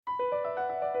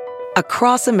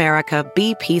Across America,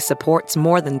 BP supports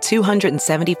more than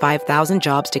 275,000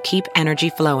 jobs to keep energy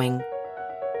flowing.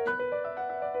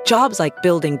 Jobs like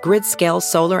building grid-scale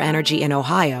solar energy in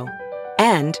Ohio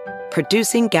and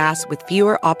producing gas with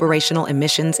fewer operational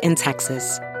emissions in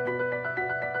Texas.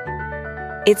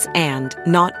 It's and,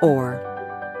 not or.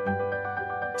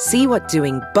 See what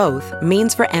doing both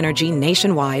means for energy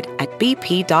nationwide at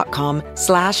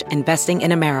bp.com/investing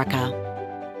in America.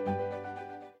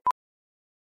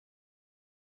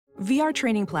 VR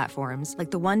training platforms,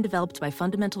 like the one developed by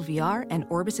Fundamental VR and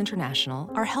Orbis International,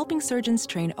 are helping surgeons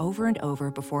train over and over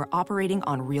before operating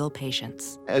on real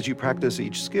patients. As you practice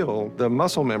each skill, the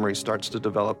muscle memory starts to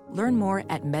develop. Learn more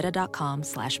at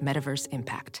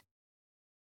meta.com/metaverseimpact.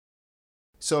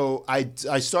 So I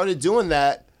started doing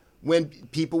that when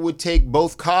people would take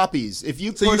both copies. If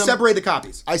you So you separate the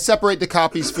copies? I separate the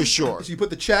copies for sure. So you put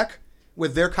the check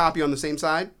with their copy on the same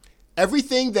side?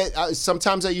 Everything that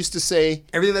sometimes I used to say.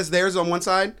 Everything that's theirs on one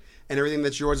side and everything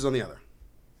that's yours is on the other.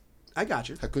 I got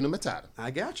you. Hakuna Matata. I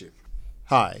got you.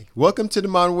 Hi, welcome to the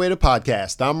Modern Waiter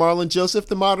Podcast. I'm Marlon Joseph,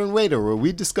 the Modern Waiter, where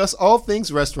we discuss all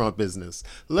things restaurant business,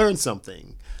 learn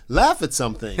something, laugh at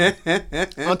something.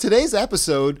 On today's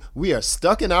episode, we are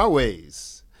stuck in our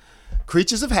ways.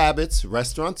 Creatures of habits,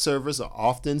 restaurant servers are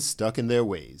often stuck in their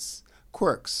ways.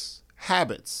 Quirks,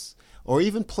 habits, or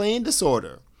even plain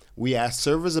disorder. We ask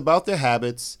servers about their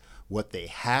habits, what they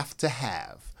have to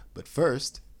have. But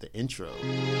first, the intro.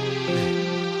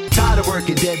 Tired of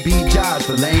working deadbeat jobs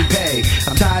for lame pay.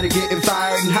 I'm tired of getting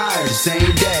fired and hired the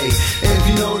same day. If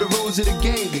you know the rules of the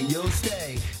game, then you'll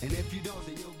stay. And if you don't,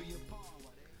 then you'll be a pawn.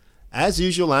 As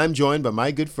usual, I'm joined by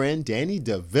my good friend Danny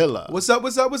Davila. What's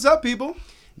up, people?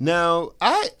 Now,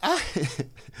 I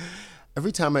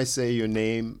every time I say your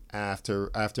name after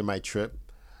my trip,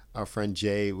 our friend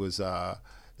Jay was,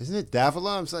 isn't it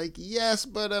Davila? I was like, yes,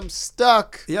 but I'm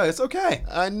stuck. Yeah, it's okay.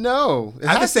 I know.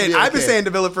 I've been saying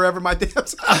Davila forever, my damn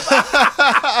self.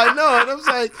 I know, and I was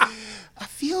like, I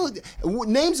feel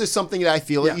names are something that I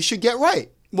feel that you should get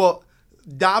right. Well,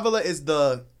 Davila is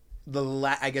I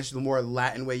guess the more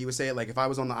Latin way you would say it. Like if I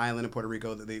was on the island in Puerto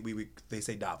Rico, they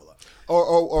say Davila.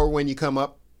 Or when you come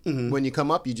up, when you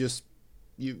come up, you just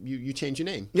you change your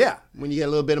name. Yeah. When you get a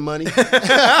little bit of money.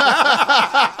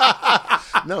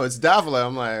 No, it's Davila.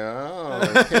 I'm like, oh,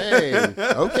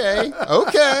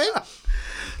 okay.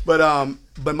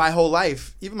 But my whole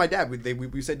life, even my dad,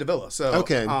 we said Davila. So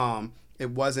okay.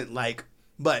 It wasn't like,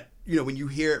 but when you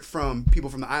hear it from people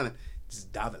from the island, it's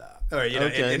Davila. Or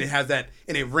okay. and it has that,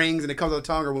 and it rings and it comes on the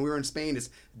tongue. Or when we were in Spain, it's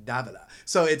Davila.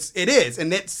 So it is,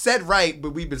 and it's said right.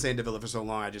 But we've been saying Davila for so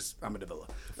long. I'm a Davila.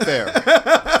 Fair.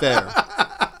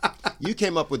 You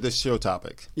came up with this show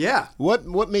topic. Yeah.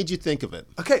 What made you think of it?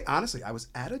 Okay, honestly, I was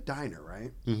at a diner,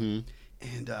 right? Mm-hmm.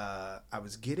 And I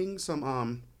was getting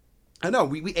some. I know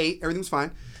we ate, everything was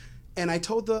fine, and I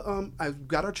told I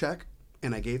got our check,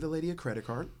 and I gave the lady a credit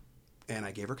card, and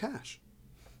I gave her cash,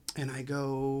 and I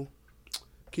go,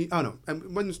 I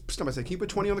said, can you put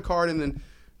 20 on the card, and then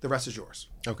the rest is yours.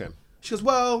 Okay. She goes,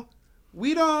 well,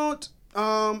 we don't.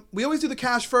 We always do the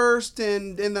cash first,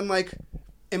 and I'm like,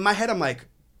 in my head, I'm like,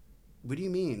 what do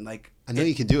you mean? Like, I know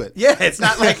you can do it. Yeah, it's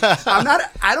not like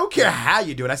I don't care how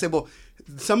you do it. I said, well,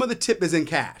 some of the tip is in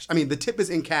cash. I mean, the tip is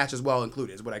in cash as well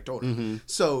included, is what I told her. Mm-hmm.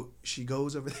 So she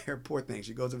goes over there, poor thing.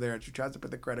 She goes over there and she tries to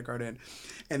put the credit card in.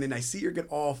 And then I see her get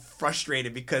all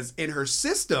frustrated because in her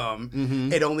system,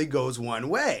 it only goes one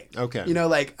way. Okay.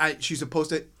 She's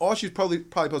supposed to, all she's probably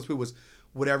supposed to put was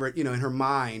whatever, in her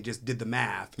mind, just did the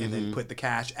math and then put the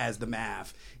cash as the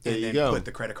math and then put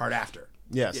the credit card after.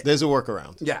 Yes, yeah. There's a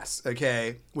workaround. Yes,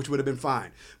 okay, which would have been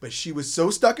fine. But she was so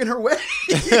stuck in her way.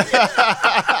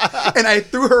 And I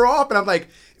threw her off, and I'm like,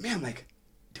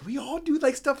 do we all do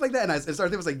like stuff like that? And I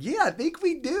started, I was like, yeah, I think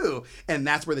we do. And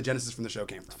that's where the genesis from the show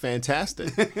came from.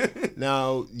 Fantastic.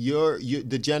 Now,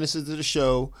 the genesis of the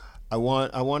show, I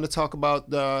want to talk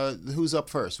about who's up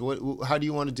first. How do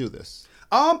you want to do this?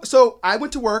 So I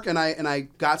went to work, and I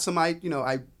got some, I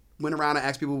went around and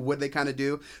asked people what they kind of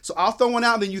do. So I'll throw one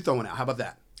out and then you throw one out. How about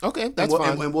that? Okay, that's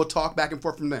fine. And we'll talk back and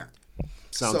forth from there.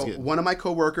 Sounds good. So one of my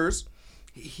coworkers,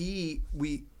 I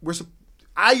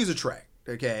use a tray,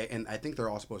 okay? And I think they're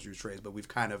all supposed to use trays, but we've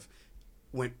kind of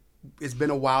it's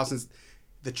been a while since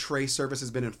the tray service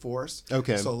has been enforced.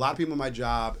 Okay. So a lot of people in my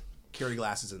job carry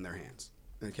glasses in their hands,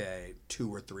 okay?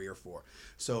 2 or 3 or 4.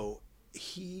 So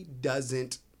he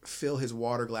doesn't fill his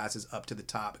water glasses up to the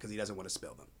top because he doesn't want to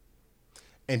spill them.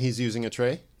 And he's using a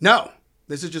tray? No,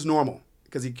 this is just normal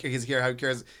because he cares.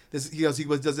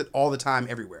 He does it all the time,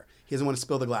 everywhere. He doesn't want to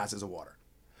spill the glasses of water.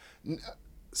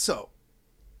 So,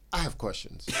 I have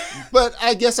questions, but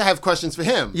I guess I have questions for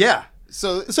him. Yeah.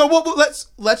 So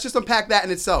let's just unpack that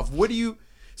in itself. What do you?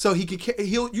 So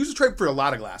he'll use a tray for a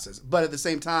lot of glasses, but at the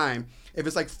same time, if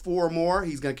it's like 4 or more,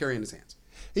 he's gonna carry it in his hands.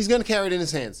 He's gonna carry it in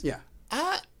his hands. Yeah.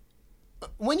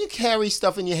 When you carry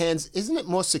stuff in your hands, isn't it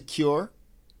more secure?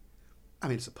 I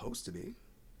mean, it's supposed to be.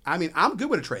 I mean, I'm good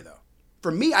with a tray though.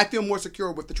 For me, I feel more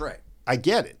secure with the tray. I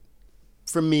get it.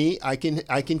 For me, I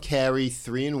can carry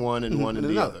 3 in one and one in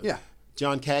the other. Yeah.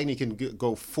 John Cagney can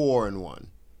go 4 in one.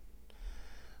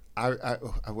 I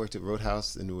worked at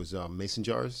Roadhouse and it was mason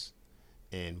jars,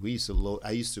 and we used to load.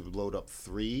 I used to load up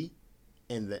 3,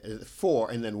 and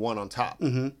 4, and then 1 on top.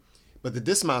 Mm-hmm. But the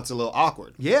dismount's a little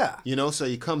awkward. Yeah. You know, so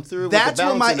you come through. That's with the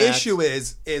where my balancing act. issue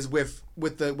is with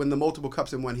when the multiple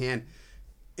cups in one hand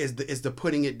is the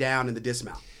putting it down in the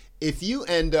dismount. If you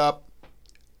end up,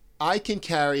 I can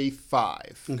carry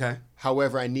 5. Okay.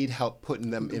 However, I need help putting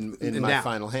them in my down.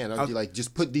 final hand. I'd be like,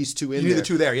 just put these 2 in there. You need the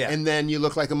 2 there, yeah. And then you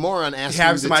look like a moron asking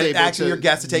Have the somebody table asking your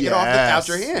guest to take it off out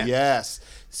your hand. Yes.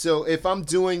 So if I'm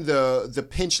doing the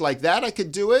pinch like that, I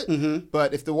could do it. Mm-hmm.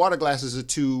 But if the water glasses are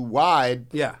too wide,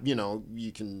 you know,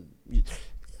 you can.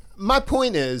 My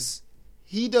point is,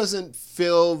 he doesn't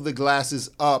fill the glasses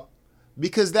up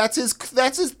because that's his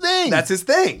thing. That's his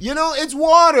thing. You know, it's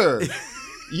water.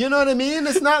 You know what I mean?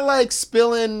 It's not like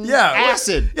spilling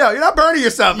acid. Yeah, you're not burning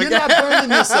yourself. You're not burning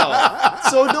yourself.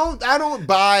 So I don't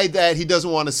buy that he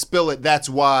doesn't want to spill it. That's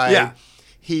why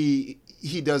he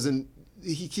doesn't.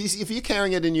 If you're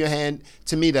carrying it in your hand,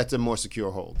 to me, that's a more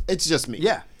secure hold. It's just me.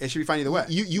 Yeah, it should be fine either way.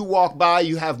 You walk by,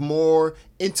 you have more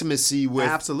intimacy with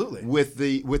absolutely with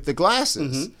the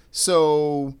glasses. Mm-hmm.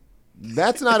 So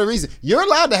that's not a reason. You're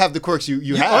allowed to have the quirks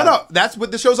you have. Oh no, that's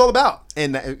what the show's all about.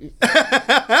 And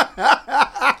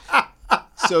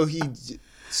so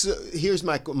here's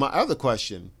my other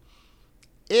question: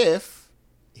 if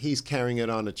he's carrying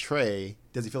it on a tray,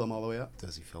 does he fill them all the way up?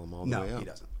 Does he fill them all the way up? No, he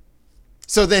doesn't.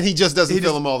 So then he just doesn't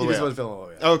fill them all the way up. He just doesn't fill them all the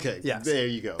way up. Okay. Yes. There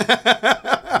you go.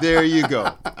 There you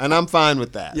go. And I'm fine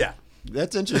with that. Yeah.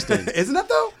 That's interesting. Isn't that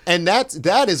though? And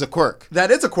that is a quirk.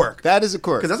 That is a quirk. That is a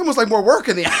quirk. Because that's almost like more work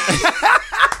in the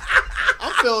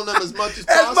I'm filling them as much as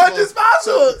possible. As much as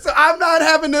possible. So I'm not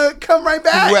having to come right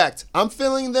back. Correct. I'm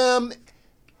filling them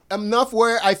enough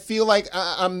where I feel like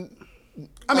I don't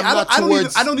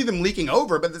need them leaking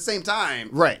over, but at the same time.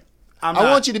 Right. I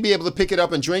want you to be able to pick it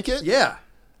up and drink it. Yeah.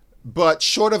 But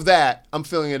short of that, I'm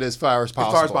filling it as far as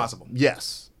possible. As far as possible.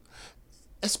 Yes.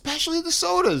 Especially the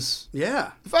sodas.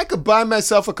 Yeah. If I could buy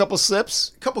myself a couple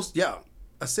sips. A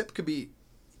sip can be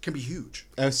huge.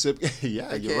 A sip,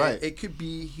 yeah, you're right. It could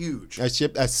be huge. A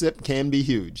sip can be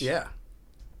huge. Yeah.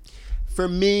 For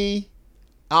me,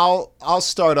 I'll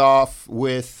start off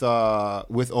with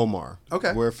Omar.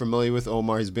 Okay. We're familiar with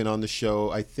Omar. He's been on the show,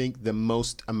 I think, the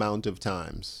most amount of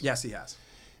times. Yes, he has.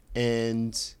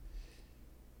 And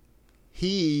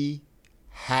he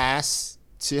has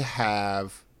to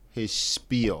have his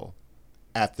spiel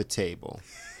at the table.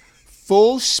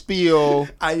 Full spiel.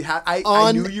 I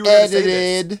knew you were going to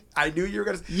say this. I knew you were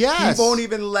going to say Yes. He won't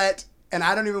even let, and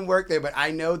I don't even work there, but I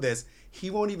know this.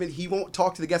 He won't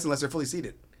talk to the guests unless they're fully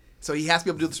seated. So he has to be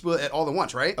able to do the spiel at all at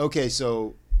once, right? Okay,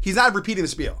 so he's not repeating the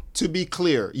spiel. To be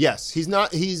clear, yes, he's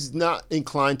not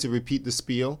inclined to repeat the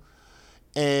spiel.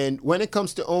 And when it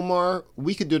comes to Omar,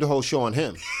 we could do the whole show on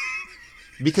him.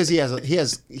 Because he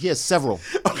has several.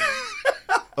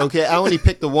 Okay, I only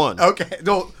picked the one. Okay,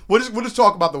 no, we'll just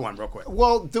talk about the one real quick.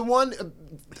 Well, the one,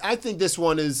 I think this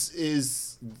one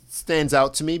stands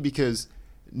out to me because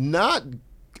not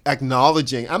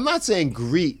acknowledging. I'm not saying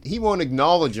greet. He won't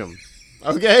acknowledge him.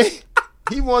 Okay,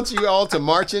 he wants you all to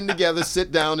march in together,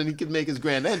 sit down, and he can make his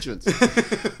grand entrance.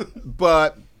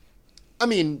 But I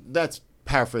mean, that's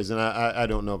paraphrasing. I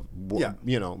don't know.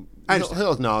 You know,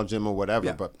 he'll acknowledge him or whatever,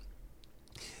 yeah. But.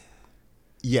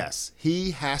 Yes,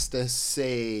 he has to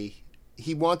say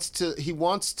he wants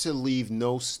to leave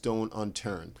no stone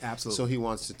unturned. Absolutely. So he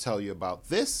wants to tell you about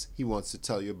this, he wants to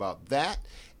tell you about that,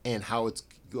 and how it's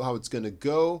going to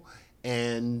go,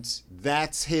 and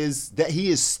he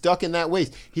is stuck in that way.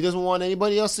 He doesn't want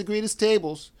anybody else to greet his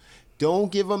tables.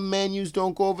 Don't give him menus,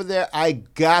 don't go over there. I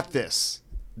got this.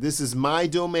 This is my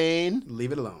domain.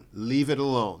 Leave it alone. Leave it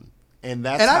alone. And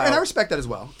I respect that as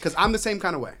well, because I'm the same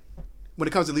kind of way. When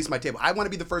it comes to at least my table, I want to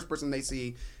be the first person they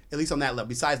see, at least on that level,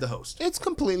 besides the host. It's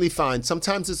completely fine.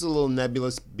 Sometimes it's a little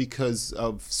nebulous because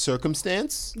of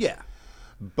circumstance. Yeah,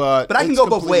 but I can go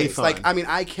both ways. Fine. Like, I mean,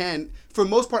 I can. For the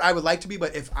most part, I would like to be,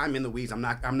 but if I'm in the weeds, I'm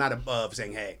not above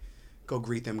saying, "Hey, go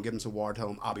greet them, give them some water, tell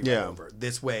them I'll be right over."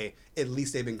 This way, at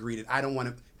least they've been greeted. I don't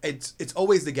want to. It's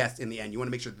always the guest in the end. You want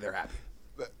to make sure that they're happy,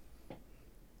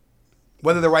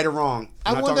 whether they're right or wrong.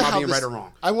 I'm not talking about being right or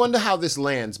wrong. I wonder how this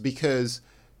lands because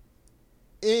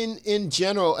in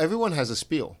general, everyone has a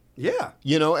spiel. Yeah.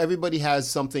 You know, everybody has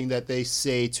something that they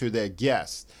say to their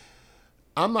guests.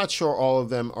 I'm not sure all of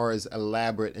them are as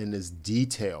elaborate and as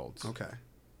detailed Okay.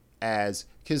 as,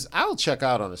 because I'll check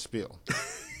out on a spiel.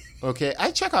 Okay,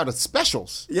 I check out at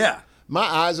specials. Yeah. My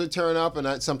eyes would turn up,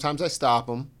 and sometimes I stop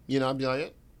them. You know, I'd be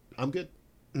like, I'm good.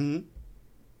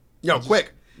 Yo,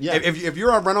 quick. Yeah. If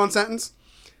you're on run-on sentence,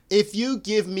 If you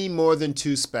give me more than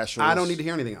 2 specials, I don't need to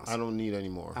hear anything else. I don't need any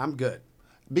more. I'm good.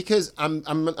 Because I'm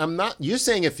not. You're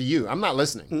saying it for you. I'm not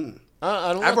listening.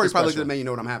 I don't. I've already probably looked at the special. menu. You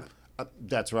know what I'm having.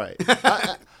 That's right.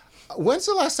 When's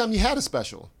the last time you had a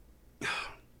special?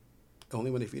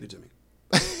 Only when they feed it to me.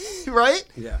 Right?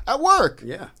 Yeah. At work.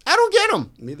 Yeah. I don't get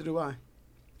them. Neither do I.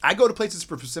 I go to places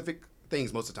for specific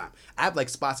things most of the time. I have like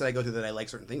spots that I go to that I like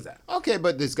certain things at. Okay,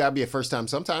 but there's got to be a first time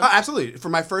sometime. Absolutely. For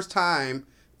my first time,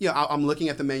 I'm looking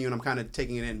at the menu and I'm kind of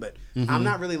taking it in, but I'm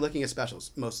not really looking at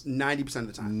specials most 90% of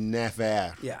the time.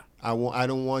 Never. Yeah. I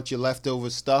don't want your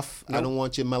leftover stuff. Nope. I don't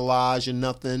want your melange or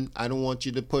nothing. I don't want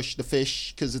you to push the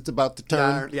fish because it's about to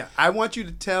turn. Yeah. I want you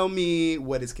to tell me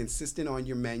what is consistent on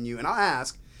your menu, and I'll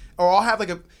ask, or I'll have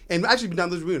and actually be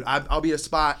done this review. I'll be at a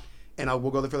spot and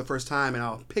we'll go there for the first time and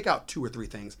I'll pick out 2 or 3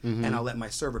 things and I'll let my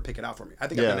server pick it out for me. I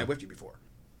think I've done that with you before.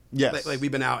 Yes. Like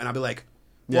we've been out and I'll be like,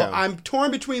 well, Yeah. I'm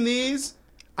torn between these.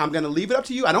 I'm going to leave it up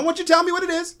to you. I don't want you to tell me what it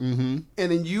is. Mm-hmm.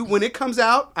 And then when it comes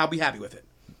out, I'll be happy with it.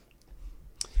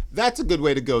 That's a good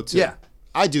way to go too. Yeah.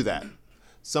 I do that.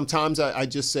 Sometimes I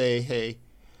just say, hey,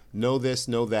 know this,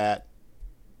 know that.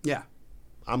 Yeah.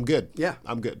 I'm good. Yeah.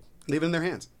 I'm good. Leave it in their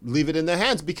hands. Leave it in their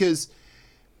hands because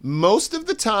most of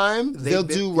the time they'll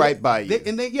do right by you.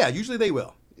 Usually they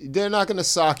will. They're not going to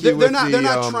sock you with They're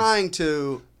not trying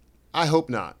to. I hope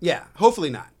not. Yeah.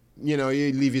 Hopefully not. You know,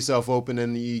 you leave yourself open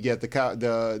and you get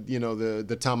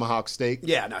the tomahawk steak.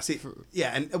 Yeah, no, see,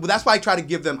 yeah, and that's why I try to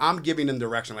give them. I'm giving them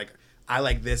direction, like I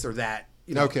like this or that.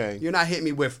 You know, Okay. You're not hitting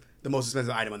me with the most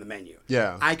expensive item on the menu.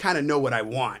 Yeah. I kind of know what I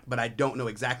want, but I don't know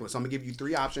exactly what. So I'm gonna give you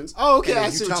 3 options. Oh, okay, and then I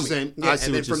you see what tell you're me. saying. Yeah, I see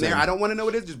and what then you're from there, saying. I don't want to know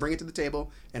what it is. Just bring it to the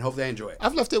table, and hopefully I enjoy it.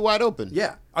 I've left it wide open.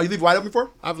 Yeah. Oh, you leave it wide open for?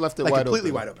 I've left it like wide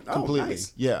completely open. wide open. Oh, Completely.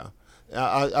 nice. Yeah.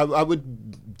 I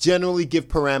would generally give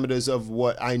parameters of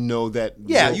what I know that.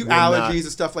 Yeah, will you not- allergies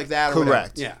and stuff like that. Or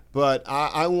Correct. whatever. Yeah. But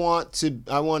I want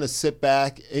to sit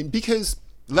back and because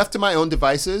left to my own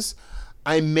devices,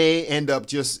 I may end up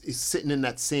just sitting in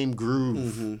that same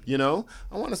groove. You know,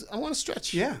 I want to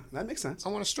stretch. Yeah, that makes sense. I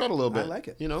want to strut a little bit. I like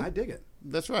it. You know, I dig it.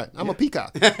 That's right. I'm a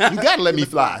peacock. You gotta let me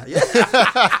fly.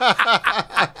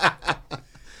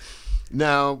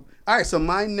 Now. All right, so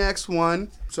my next one.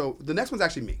 So the next one's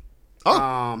actually me.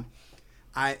 Oh.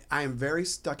 I am very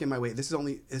stuck in my way. This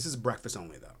is breakfast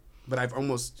only though. But I've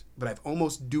almost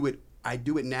do it. I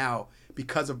do it now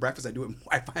because of breakfast. I do it.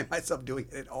 I find myself doing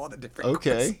it at all the different.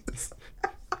 Okay.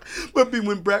 But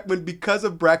because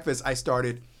of breakfast,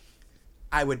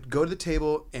 I would go to the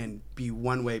table and be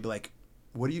one way, be like,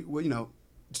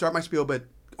 start my spiel, but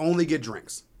only get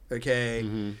drinks, okay?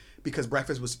 Mm-hmm. Because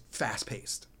breakfast was fast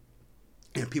paced.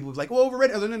 And people would be like, well, we're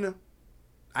ready. Oh, no.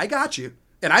 I got you.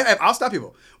 And I'll stop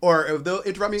people. Or if they'll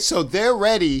interrupt me. So they're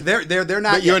ready. They're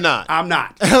not. But you're not. I'm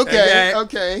not.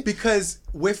 Okay. Because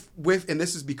with and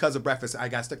this is because of breakfast, I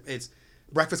got stuck.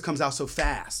 Breakfast comes out so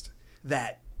fast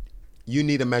that You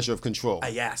need a measure of control.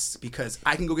 yes, because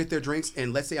I can go get their drinks,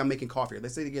 and let's say I'm making coffee, or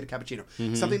let's say they get a cappuccino,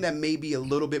 something that may be a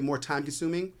little bit more time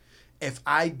consuming. If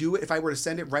I were to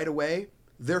send it right away,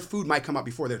 their food might come out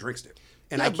before their drinks do.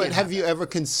 And Yeah, I can't. but have you ever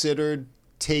considered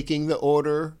taking the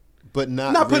order but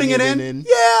not putting it ringing in?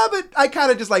 Yeah, but I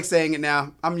kind of just like saying it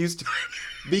now. I'm used to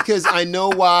it. Because I know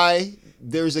why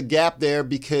there's a gap there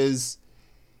because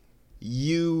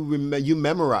you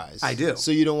memorize. I do.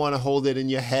 So you don't want to hold it in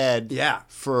your head Yeah.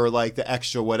 for like the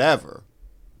extra whatever.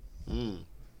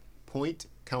 Point,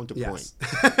 counterpoint.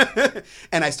 Yes.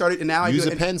 And I started, and now Use I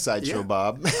do a it. pen sideshow,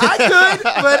 Bob. I could,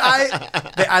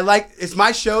 but I like, it's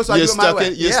my show, so I do it my way.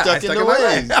 You're Yeah, stuck I in the my way.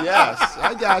 ways. Yes,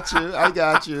 I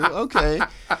got you. Okay.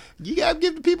 You got to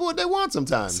give the people what they want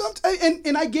sometimes.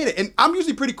 And I get it. And I'm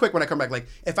usually pretty quick when I come back. Like,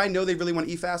 if I know they really want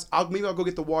to eat fast, I'll go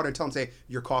get the water and tell them, say,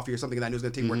 your coffee or something that I know is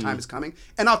going to take more time is coming.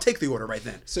 And I'll take the order right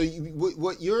then. So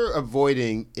what you're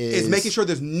avoiding is making sure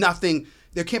there's nothing,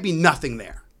 there can't be nothing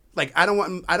there. Like, I don't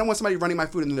want somebody running my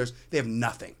food and they have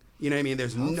nothing. You know what I mean?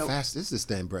 There's How fast is this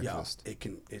damn breakfast?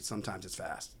 Yo, sometimes it's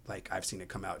fast. Like, I've seen it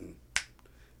come out and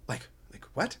like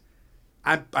what?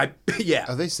 Yeah.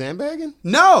 Are they sandbagging?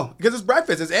 No, because it's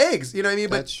breakfast. It's eggs. You know what I mean?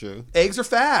 But That's true. Eggs are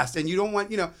fast, and you don't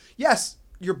want, yes,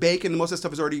 your bacon, most of the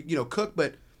stuff is already, cooked,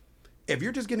 but if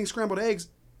you're just getting scrambled eggs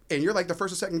and you're like the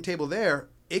first or second table there,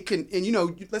 it can,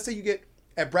 and let's say you get,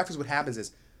 at breakfast, what happens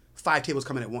is 5 tables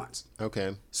coming at once.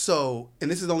 Okay. So, and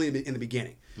this is only in the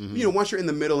beginning. You know, once you're in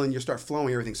the middle and you start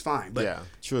flowing, everything's fine. But Yeah,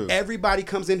 true. everybody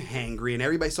comes in hangry and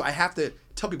everybody, so I have to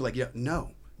tell people like, yeah,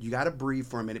 no, you got to breathe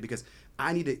for a minute because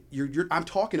I need to, I'm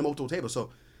talking to multiple tables.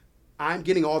 So I'm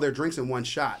getting all their drinks in one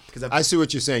shot. Because I see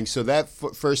what you're saying. So that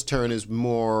first turn is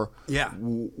more, Yeah.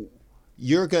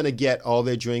 You're going to get all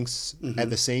their drinks at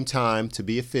the same time to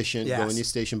be efficient, go in Yes. your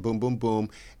station, boom, boom,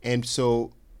 boom. And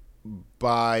so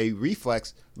by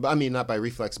reflex, I mean, not by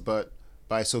reflex, but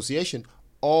by association,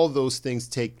 all those things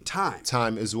take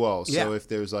time as well. So Yeah. if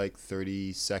there's like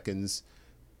 30 seconds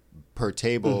per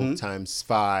table times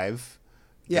 5,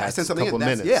 Yeah, I that's send a something couple in.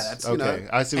 That's, minutes. yeah, that's, okay. you know.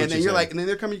 I see what and then you're you're saying. like, and then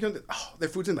they're coming, oh, their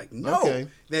food's in. Like, no. Okay.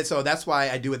 Then, so that's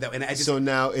why I do it that way. And I just, So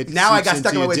now it now I seeps got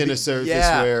stuck into in my your ways. dinner service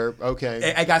Yeah. where,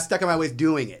 okay. I got stuck in my ways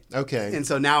doing it. Okay. And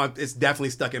so now it's definitely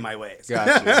stuck in my ways.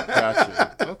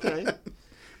 Gotcha. Okay.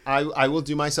 I will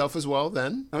do myself as well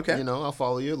then. Okay. You know, I'll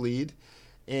follow your lead.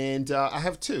 And I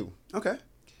have 2. Okay.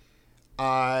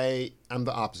 I'm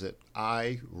the opposite.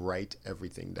 I write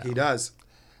everything down. He does.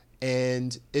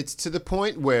 And it's to the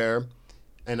point where,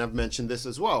 and I've mentioned this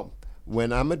as well,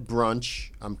 when I'm at brunch,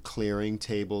 I'm clearing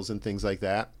tables and things like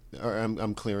that, or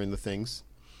I'm clearing the things.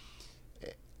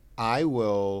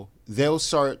 They'll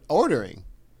start ordering.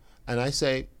 And I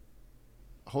say,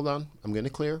 hold on, I'm going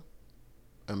to clear.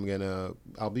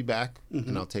 I'll be back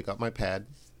and I'll take out my pad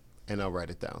and I'll write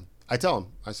it down. I tell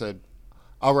them, I said,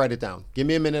 I'll write it down. Give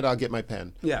me a minute, I'll get my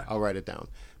pen. Yeah. I'll write it down.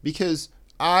 Because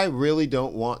I really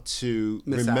don't want to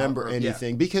Miss remember out, or-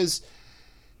 anything because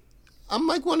I'm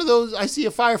like one of those, I see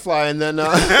a firefly and then...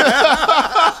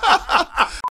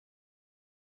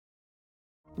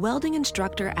 Welding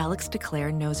instructor Alex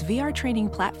DeClaire knows VR training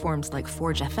platforms like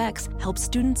Forge FX help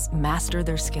students master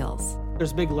their skills.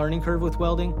 There's a big learning curve with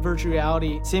welding. Virtual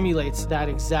reality simulates that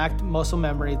exact muscle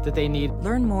memory that they need.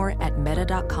 Learn more at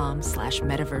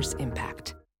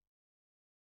meta.com/metaverseimpact.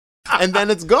 and then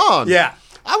it's gone. Yeah.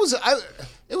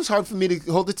 It was hard for me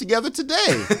to hold it together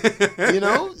today. You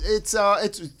know, it's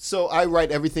so I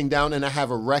write everything down and I have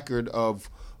a record of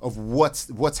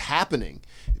what's happening.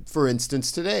 For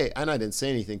instance, today, and I didn't say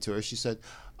anything to her. She said,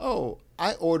 "Oh,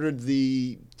 I ordered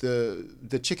the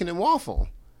chicken and waffle,"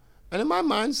 and in my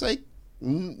mind, it's like,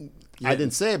 I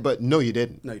didn't say it, but no, you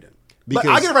didn't. No, you didn't. Because,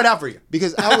 But I'll get it right out for you.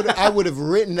 Because I would have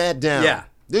written that down. Yeah.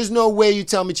 There's no way you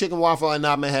tell me chicken waffle, I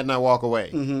nod my head and I walk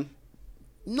away. Mm-hmm.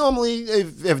 Normally,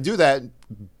 if I do that,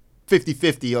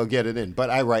 50-50, I'll get it in. But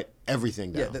I write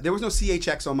everything down. Yeah, there was no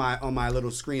CHX on my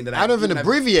little screen that I don't even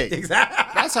abbreviate. Exactly.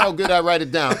 That's how good I write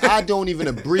it down. I don't even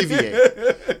abbreviate.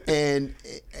 And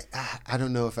I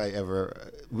don't know if I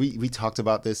ever we talked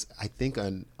about this. I think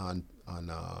on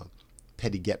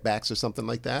petty getbacks or something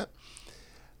like that.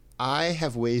 I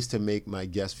have ways to make my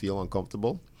guests feel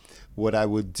uncomfortable. What I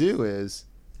would do is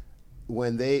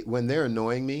when they're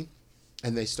annoying me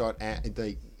and they start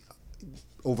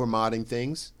overmodding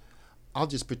things, I'll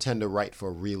just pretend to write for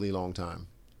a really long time.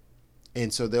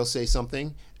 And so they'll say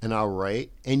something and I'll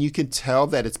write, and you can tell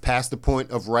that it's past the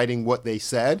point of writing what they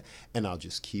said, and I'll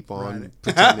just keep on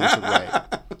pretending to write.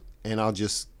 And I'll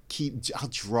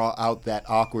draw out that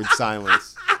awkward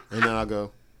silence, and then I'll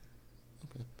go,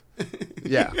 okay.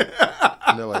 Yeah.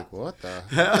 And they're like, what the?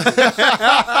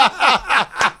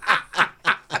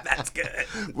 That's good.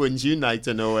 Wouldn't you like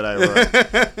to know what I wrote?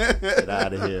 Get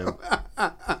out of here.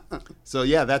 So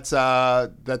yeah, that's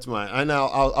mine. And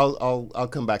I'll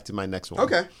come back to my next one.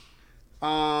 Okay.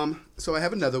 So I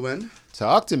have another one.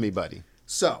 Talk to me, buddy.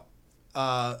 So,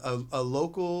 a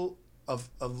local of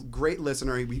great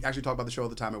listener. We actually talk about the show all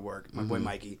the time at work. My boy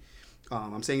Mikey.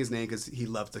 I'm saying his name because he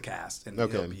loves the cast, and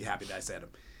he'll be happy that I said him.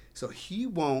 So he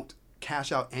won't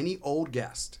cash out any old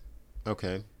guest.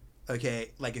 Okay.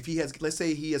 Okay, like if he has, let's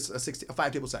say he has a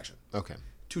 5-table section. Okay.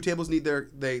 2 tables need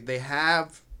they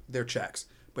have their checks,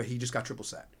 but he just got triple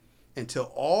set.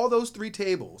 Until all those 3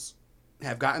 tables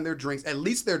have gotten their drinks, at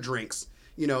least their drinks,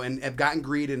 and have gotten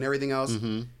greeted and everything else,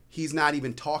 he's not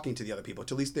even talking to the other people.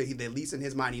 At least in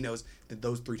his mind, he knows that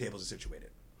those 3 tables are situated.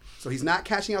 So he's not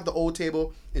cashing out the old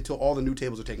table until all the new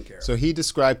tables are taken care of. So he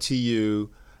described to you,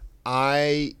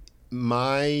 I'm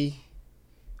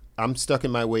stuck in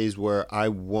my ways where I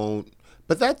won't.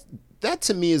 But that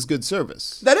to me is good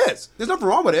service. That is. There's nothing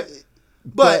wrong with it.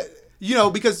 But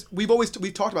because we've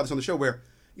talked about this on the show where,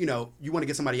 you want to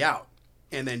get somebody out.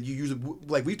 And then you usually,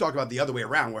 like we've talked about the other way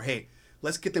around where, hey,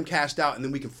 let's get them cashed out and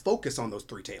then we can focus on those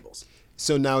 3 tables.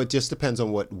 So now it just depends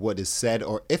on what is said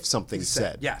or if something's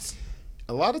said. Yes.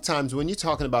 A lot of times when you're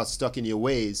talking about stuck in your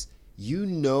ways, you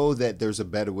know that there's a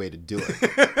better way to do it.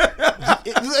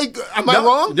 Am I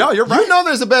wrong? No, you're right. You know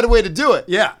there's a better way to do it.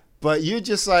 Yeah. But you're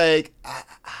just like,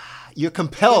 you're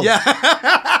compelled.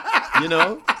 Yeah. You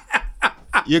know,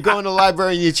 you're going to the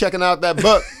library and you're checking out that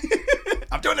book.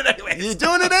 I'm doing it anyways. You're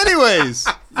doing it anyways.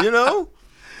 You know,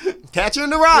 Catcher in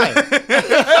the Rye.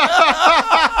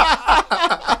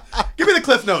 Give me the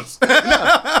Cliff Notes.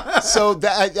 So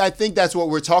I think that's what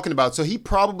we're talking about. So he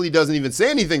probably doesn't even say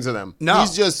anything to them. No,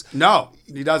 he's just no,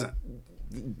 he doesn't.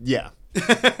 Yeah.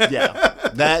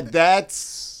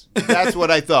 That's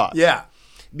what I thought. Yeah.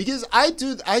 Because I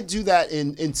do that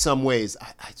in some ways.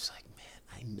 I just like, man,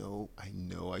 I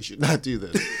know I should not do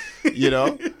this. You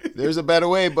know, there's a better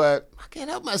way, but I can't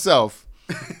help myself.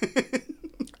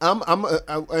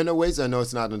 In a ways, I know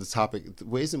it's not on the topic. The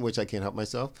ways in which I can't help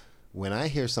myself when I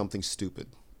hear something stupid.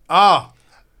 Oh.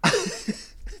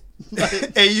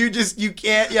 And you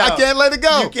can't. Yo, I can't let it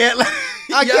go. You can't let.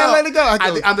 I can't let it go.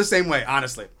 I'm the same way,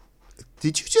 honestly.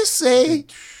 Did you just say?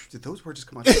 Did those words just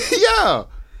come out? Yeah.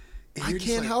 I you're just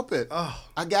can't like, help it. Oh.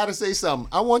 I gotta say something.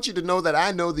 I want you to know that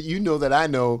I know that you know that I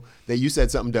know that you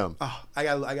said something dumb. Oh, I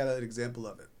got an example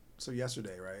of it. So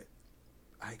yesterday, right,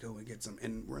 I go and get some,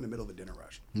 and we're in the middle of a dinner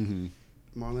rush. Mm-hmm.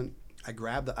 Marlon, I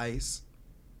grab the ice.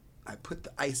 I put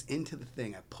the ice into the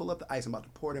thing. I pull up the ice. I'm about to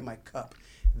pour it in my cup.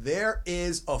 There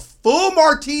is a full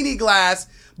martini glass,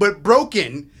 but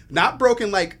broken. Not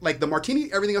broken like the martini,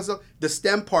 everything else. The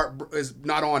stem part is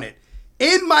not on it.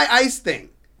 In my ice thing.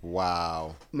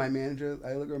 Wow. My manager,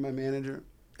 I look at my manager,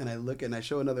 and I look and I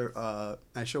show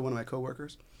I show one of my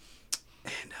coworkers,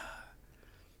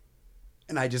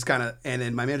 and I just kind of, and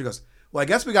then my manager goes, well, I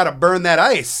guess we got to burn that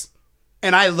ice.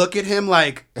 And I look at him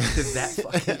like, did that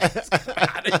fucking come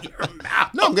out of your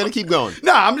mouth? No, I'm going to keep going.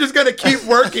 No, I'm just going to keep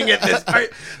working at this.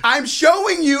 I'm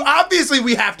showing you, obviously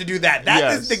we have to do that.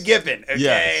 That is the given, okay?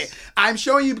 Yes. I'm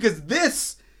showing you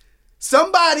because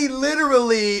somebody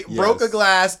literally broke a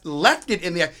glass, left it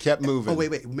in the... Kept moving. Oh,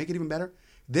 wait, make it even better.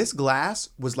 This glass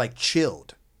was like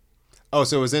chilled. Oh,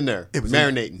 so it was in there. It was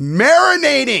marinating.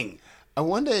 Marinating! I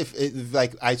wonder if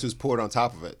like ice was poured on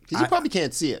top of it. Because you probably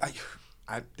can't see it.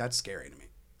 That's scary to me.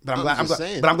 But I'm glad.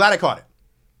 saying. But I'm glad I caught it.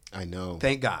 I know.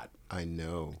 Thank God. I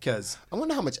know. Because I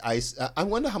wonder how much ice. I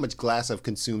wonder how much glass I've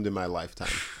consumed in my lifetime.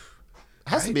 It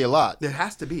has to be a lot. There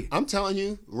has to be. I'm telling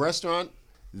you, restaurant,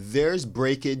 there's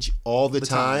breakage all the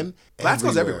time. Glass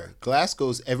goes everywhere. Glass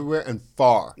goes everywhere and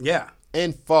far. Yeah.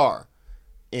 And far.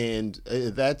 And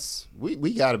that's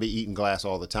we got to be eating glass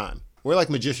all the time. We're like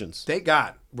magicians. Thank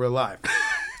God we're alive.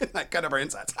 I cut up our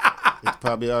insides. It's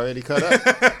probably already cut up.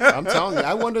 I'm telling you,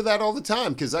 I wonder that all the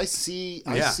time because I see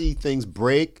things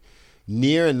break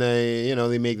near, and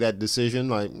they make that decision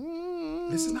like.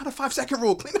 This is not a 5-second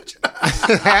rule. Clean out your.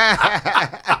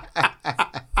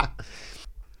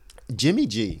 Jimmy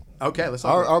G. Okay, let's.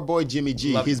 Our boy Jimmy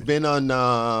G. Love He's been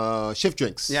on Shift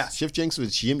Drinks. Yeah, Shift Drinks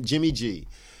with Jimmy G.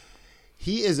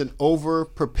 He is an over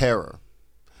preparer.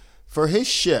 For his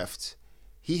shift,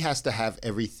 he has to have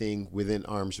everything within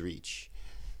arm's reach.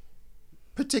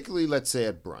 Particularly, let's say,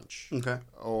 at brunch. Okay.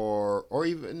 Or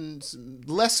even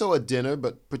less so at dinner,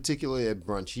 but particularly at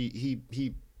brunch.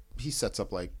 He sets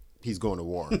up like he's going to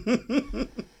war.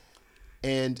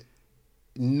 And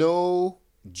no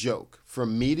joke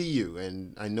from me to you,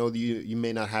 and I know that you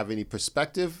may not have any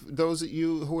perspective, those of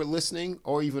you who are listening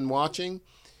or even watching.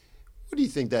 What do you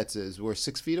think that is? We're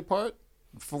 6 feet apart?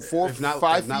 4, if not,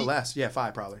 5 if feet? not less. Yeah,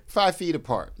 5 probably. 5 feet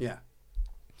apart. Yeah.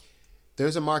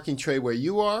 There's a marking tray where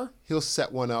you are. He'll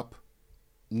set one up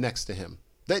next to him.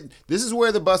 This is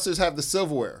where the busters have the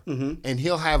silverware, and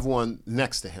he'll have one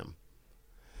next to him.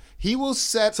 He will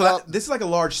set up. This is like a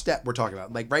large step we're talking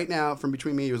about. Like right now, from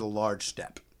between me and you is a large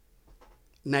step.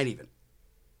 Not even.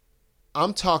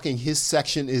 I'm talking his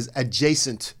section is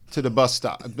adjacent to the bus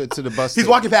stop. He's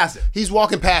walking past it. He's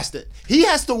walking past it. He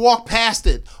has to walk past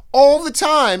it all the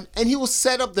time, and he will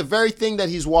set up the very thing that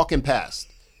he's walking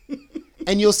past.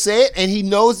 And you'll say it, and he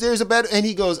knows there's a better, and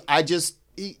he goes,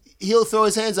 he'll throw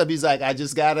his hands up. He's like, I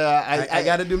just gotta, I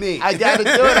gotta do me. I gotta do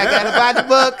it. I gotta buy the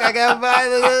book. I gotta buy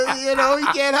the, he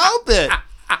can't help it.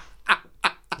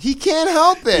 He can't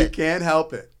help it. He can't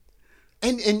help it.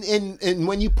 And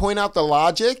when you point out the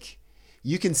logic,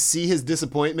 you can see his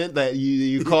disappointment that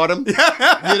you caught him. You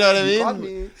know what I mean? You caught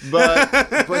me.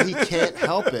 But he can't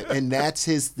help it, and that's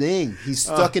his thing. He's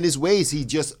stuck in his ways. He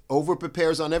just over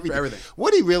prepares on everything.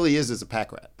 What he really is a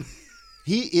pack rat.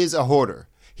 He is a hoarder.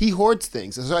 He hoards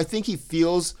things, and so I think he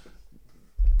feels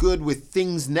good with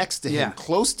things next to him,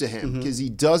 close to him, because he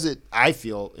does it. I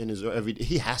feel in his everyday.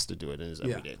 He has to do it in his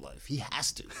everyday life. He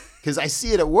has to, because I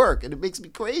see it at work, and it makes me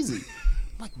crazy.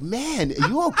 I'm like, man, are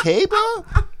you okay, bro?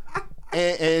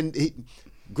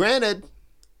 Granted,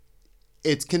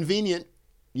 it's convenient.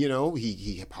 You know,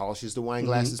 he polishes the wine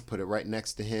glasses, put it right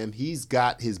next to him. He's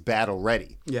got his battle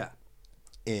ready. Yeah.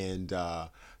 And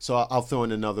so I'll throw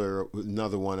in another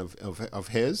one of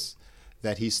his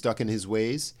that he's stuck in his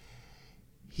ways.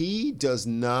 He does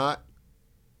not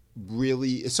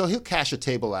really, so he'll cash a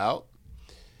table out.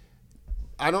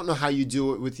 I don't know how you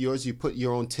do it with yours. You put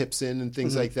your own tips in and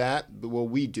things like that. But what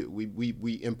we do,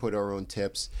 we input our own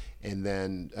tips, and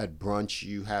then at brunch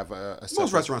you have a separate,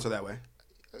 Most restaurants are that way.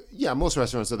 Yeah, most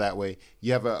restaurants are that way.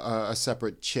 You have a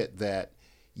separate chit that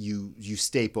you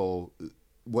staple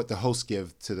what the hosts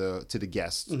give to the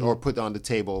guests or put on the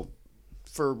table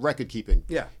for record keeping.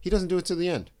 Yeah. He doesn't do it to the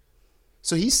end.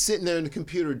 So he's sitting there in the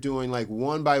computer doing like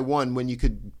one by one when you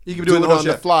could do do it it the on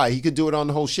the fly. He could do it on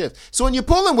the whole shift. So when you're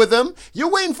pulling with him,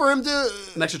 you're waiting for him to...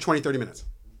 An extra 20, 30 minutes.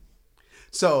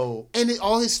 So... And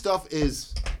all his stuff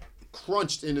is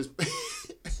crunched in his...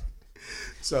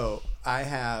 So I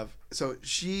have... So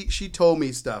she told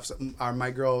me stuff. So,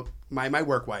 my girl, my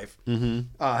work wife.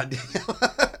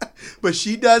 But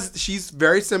she's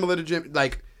very similar to Jim.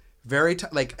 Like,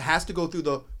 has to go through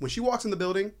the... When she walks in the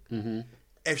building...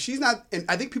 If she's not, and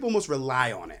I think people almost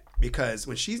rely on it because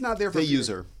when she's not there for they use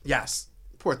her. Yes,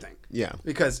 poor thing. Yeah,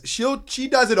 because she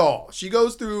does it all. She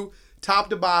goes through top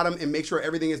to bottom and makes sure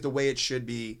everything is the way it should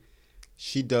be.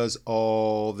 She does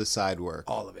all the side work,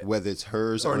 all of it, whether it's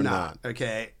hers or not.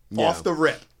 Okay, yeah. Off the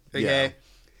rip. Okay,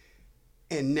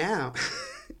 yeah. And now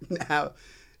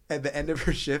at the end of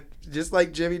her shift, just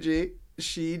like Jimmy G,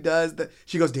 she goes,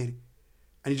 Danny,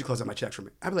 I need you to close out my checks for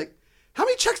me. I'd be like, how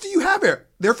many checks do you have here?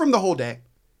 They're from the whole day.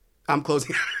 I'm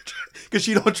closing because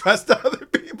she don't trust the other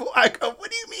people. I go,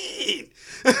 what do you mean?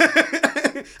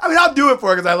 I mean, I'll do it for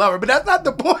her because I love her, but that's not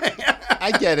the point.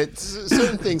 I get it.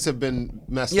 Certain things have been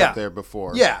messed up there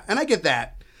before. Yeah, and I get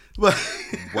that. But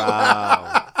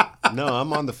wow. No,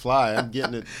 I'm on the fly. I'm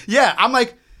getting it. Yeah, I'm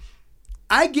like,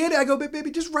 I get it. I go, baby,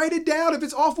 just write it down. If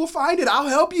it's off, we'll find it. I'll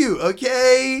help you,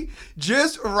 okay?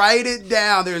 Just write it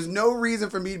down. There's no reason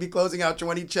for me to be closing out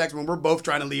 20 checks when we're both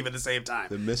trying to leave at the same time.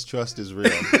 The mistrust is real.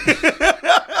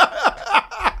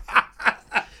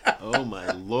 Oh, my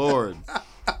Lord.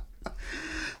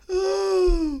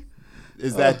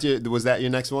 Was that your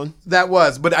next one? That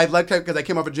was, but I liked it because I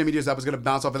came off of Jimmy D's. I was going to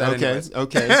bounce off of that anyways.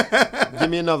 Okay. Give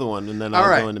me another one, and then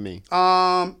I'll go into me.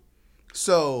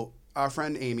 So our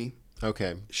friend Amy.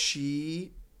 Okay.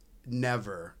 She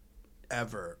never,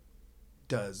 ever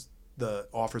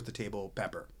offers the table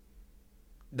pepper.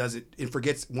 Does it and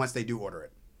forgets once they do order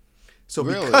it. So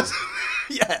because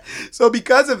So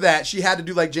because of that, she had to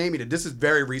do like Jamie did. This is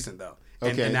very recent though.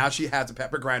 And now she has a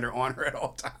pepper grinder on her at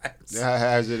all times.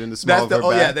 Has it in the small of her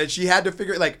bag? Yeah, that she had to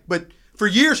figure it but for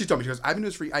years she told me, she goes, I've been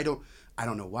doing this for I don't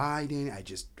know why, Danny.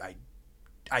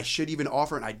 I should even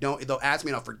offer and I don't. They'll ask me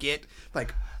and I'll forget.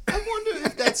 Like, I wonder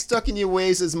if that's stuck in your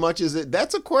ways as much as it.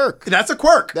 That's a quirk. That's a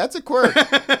quirk.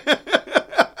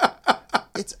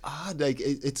 It's odd. Like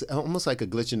it's almost like a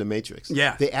glitch in the Matrix.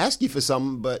 Yeah. They ask you for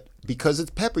something, but because it's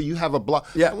pepper, you have a block.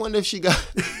 Yeah. I wonder if she got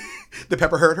the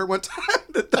pepper hurt her one time.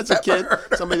 That's a kid.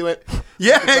 Somebody went.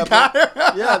 Yeah, got her.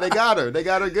 Yeah, they got her. They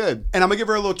got her good. And I'm gonna give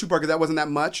her a little two-part because that wasn't that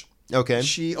much. Okay.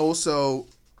 She also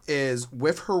is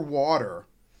with her water.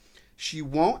 She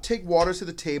won't take water to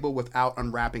the table without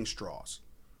unwrapping straws.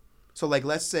 So, like,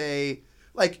 let's say,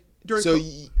 like during. So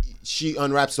she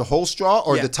unwraps the whole straw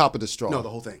or the top of the straw? No, the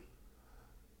whole thing.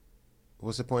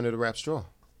 What's the point of the wrap straw?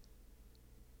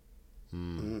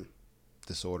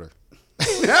 Disorder.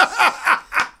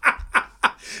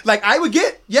 Like I would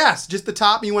get just the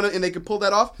top. You want to, and they could pull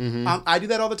that off. I do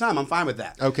that all the time. I'm fine with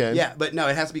that. Okay. Yeah, but no,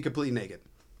 it has to be completely naked.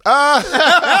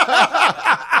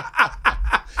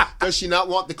 Does she not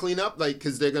want the cleanup? Like,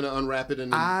 because they're going to unwrap it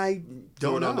and I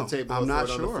don't know. On the table I'm not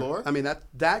sure. On the floor? I mean,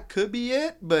 that could be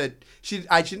it, but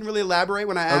I didn't really elaborate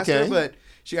when I asked her. But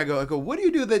I go, what do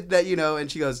you do that you know?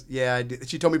 And she goes, yeah, I do.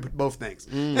 She told me both things.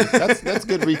 That's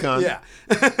good recon. Yeah,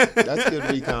 that's good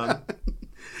recon.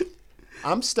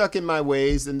 I'm stuck in my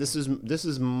ways, and this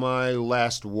is my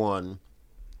last one.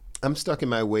 I'm stuck in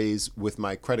my ways with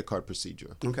my credit card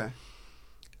procedure. Okay.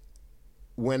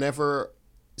 Whenever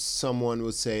someone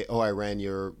would say, oh, I ran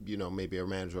your, maybe a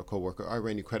manager or coworker, I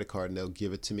ran your credit card, and they'll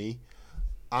give it to me.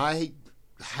 I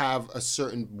have a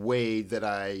certain way that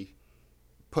I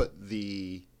put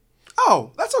the...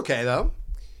 Oh, that's okay, though.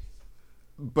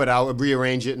 But I'll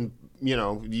rearrange it, and,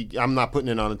 I'm not putting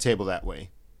it on the table that way.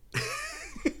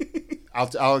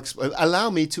 I'll allow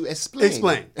me to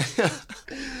explain.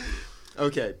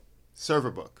 Okay,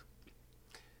 server book.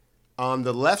 On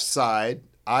the left side,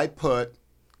 I put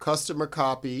customer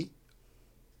copy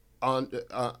on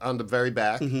the very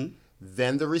back,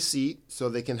 then the receipt, so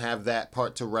they can have that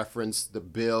part to reference the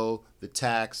bill, the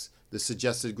tax, the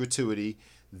suggested gratuity,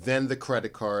 then the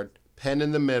credit card, pen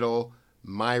in the middle,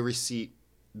 my receipt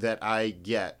that I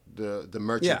get, the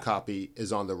merchant copy,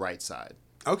 is on the right side.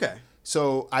 Okay.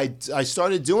 So I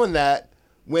started doing that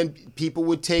when people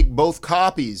would take both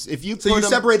copies. If you So you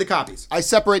separate the copies. I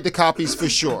separate the copies for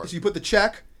sure. So you put the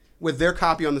check with their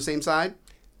copy on the same side?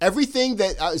 Everything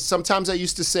that sometimes I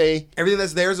used to say, Everything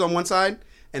that's theirs on one side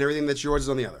and everything that's yours is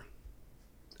on the other.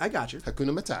 I got you.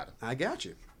 Hakuna Matata. I got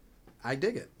you. I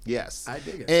dig it. Yes. I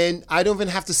dig it. And I don't even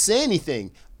have to say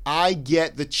anything. I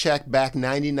get the check back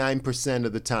 99%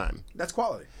 of the time. That's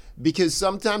quality. Because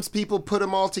sometimes people put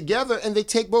them all together and they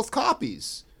take both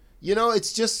copies. You know,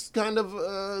 it's just kind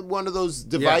of one of those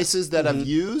devices that I've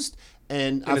used,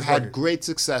 and I've had working. great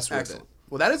success with Excellent. it.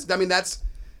 Well, that's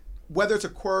whether it's a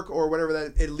quirk or whatever,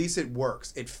 that at least it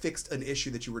works. It fixed an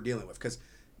issue that you were dealing with, because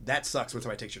that sucks when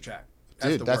somebody takes your check.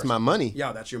 That's Dude, the that's worst. my money.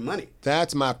 Yeah, that's your money.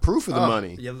 That's my proof of the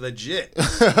money. You're legit.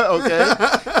 Okay.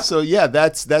 So yeah,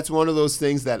 that's one of those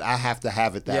things that I have to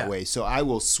have it that Yeah. way. So I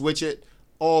will switch it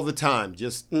all the time.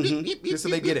 Just beep, beep, beep, Just so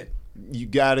they beep, get beep. it. You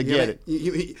gotta get it.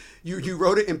 You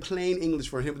wrote it in plain English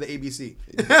for him with the ABC.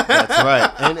 That's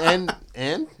right.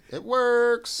 And it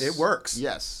works. It works.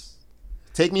 Yes.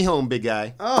 Take me home, big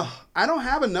guy. Oh, I don't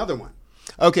have another one.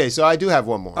 Okay, so I do have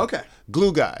one more. Okay.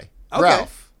 Glue guy. Okay.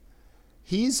 Ralph.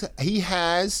 He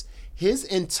has his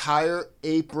entire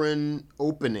apron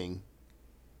opening,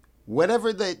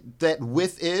 whatever that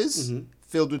width is,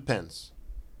 filled with pens.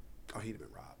 Oh, he'd have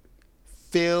been robbed.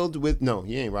 Filled with no,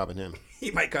 he ain't robbing him. He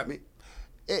might cut me.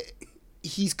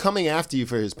 He's coming after you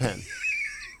for his pen.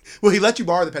 Well, he let you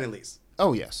borrow the pen at least.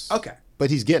 Oh yes. Okay.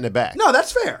 But he's getting it back. No,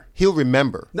 that's fair. He'll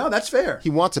remember. No, that's fair. He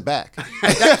wants it back.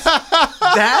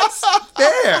 That's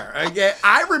fair. Okay,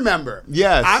 I remember.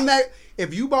 Yes. I'm that.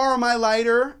 If you borrow my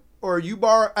lighter or you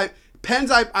borrow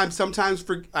pens, I'm sometimes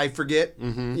I forget.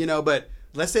 You know, but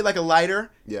let's say like a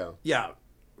lighter. Yeah. Yeah.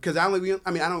 Because I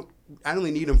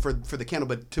only need them for the candle,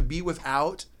 but to be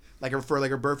without for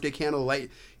a birthday candle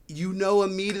light, you know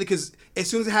immediately, because as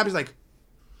soon as it happens, like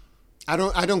I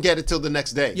don't get it till the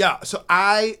next day. yeah. So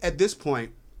at this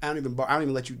point, I don't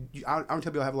even let you. I don't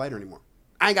tell people I have a lighter anymore.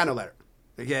 I ain't got no lighter.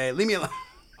 Okay, leave me alone.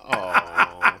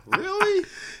 Oh, really?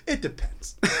 It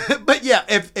depends. But yeah,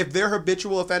 if they're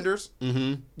habitual offenders,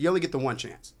 you only get the one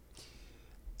chance.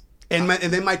 And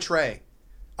then my tray.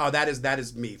 Oh, that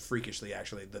is me freakishly,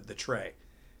 actually. The tray.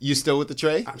 You still with the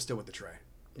tray? I'm still with the tray.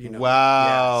 You know.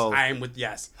 Wow. Yes, I am with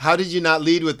yes. How did you not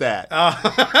lead with that?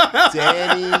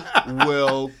 Danny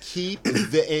will keep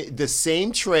the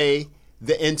same tray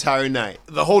the entire night.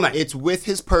 The whole night. It's with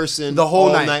his person the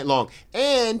whole all night long.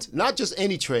 And not just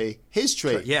any tray, his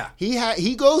tray. Yeah.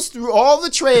 He goes through all the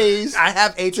trays. I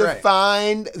have a to tray.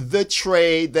 find the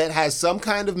tray that has some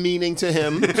kind of meaning to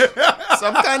him,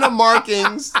 some kind of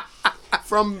markings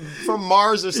from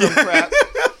Mars or some crap.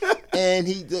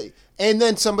 And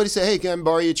then somebody said, "Hey, can I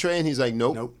borrow your tray?" And he's like,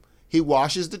 "Nope." He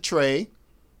washes the tray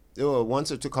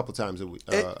once or a couple times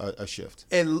a shift.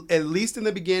 At least in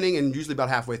the beginning, and usually about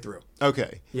halfway through.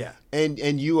 Okay. Yeah.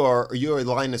 And you're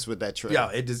Linus with that tray. Yeah,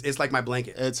 it's like my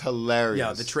blanket. It's hilarious.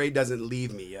 Yeah, the tray doesn't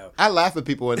leave me, yo. I laugh at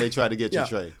people when they try to get your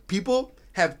tray. People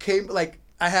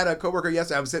I had a coworker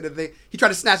yesterday. I was sitting there. He tried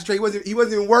to snatch the tray. He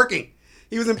wasn't even working.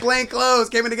 He was in plain clothes.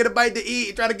 Came in to get a bite to eat.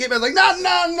 He tried to get me. I was like,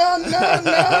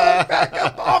 no, back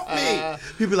up off me.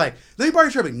 People be like, let me borrow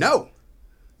your tray. I'm like, no.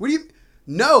 What do you?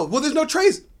 No. Well, there's no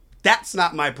trays. That's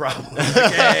not my problem.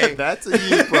 Okay. That's a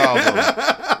you problem.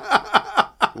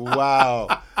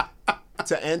 Wow.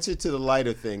 To answer to the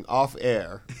lighter thing, off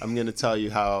air, I'm going to tell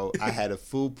you how I had a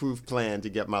foolproof plan to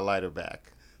get my lighter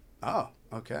back. Oh,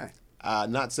 okay.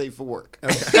 Not safe for work.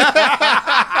 Okay.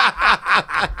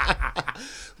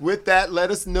 With that,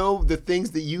 let us know the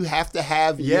things that you have to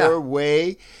have your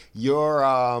way, your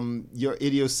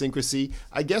idiosyncrasy.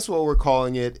 I guess what we're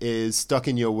calling it is stuck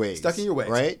in your ways. Stuck in your ways.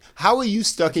 Right? How are you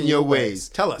stuck in your ways?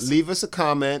 Tell us. Leave us a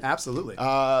comment. Absolutely.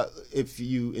 If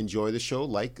you enjoy the show,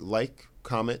 like,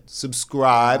 comment,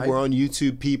 subscribe. We're on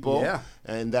YouTube, people. Yeah.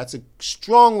 And that's a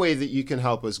strong way that you can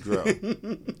help us grow.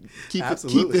 Keep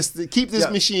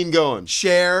this machine going.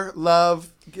 Share,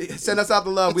 love, send us out the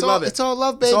love. We love it. It's all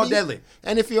love, baby. It's all deadly.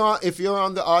 And if you're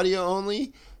on the audio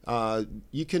only,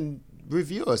 you can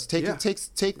review us. Take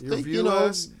review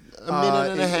us. A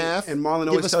minute and a half. And Marlon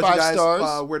always tells you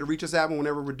guys where to reach us at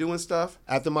whenever we're doing stuff.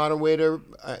 At The Modern Waiter.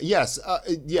 Yes.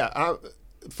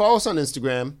 Follow us on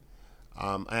Instagram.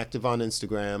 I'm active on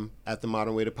Instagram at The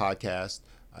Modern Waiter Podcast.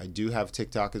 I do have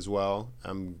TikTok as well.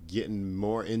 I'm getting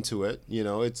more into it. You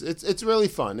know, it's really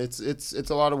fun. It's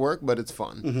a lot of work, but it's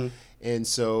fun. Mm-hmm. And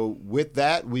so with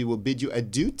that, we will bid you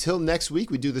adieu till next week.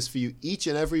 We do this for you each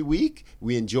and every week.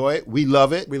 We enjoy it. We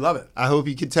love it. We love it. I hope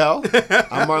you can tell.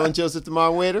 I'm Marlon Joseph, the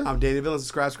Modern Waiter. I'm Danny Villain.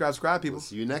 Subscribe, people.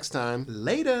 See you next time.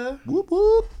 Later. Whoop,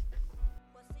 whoop.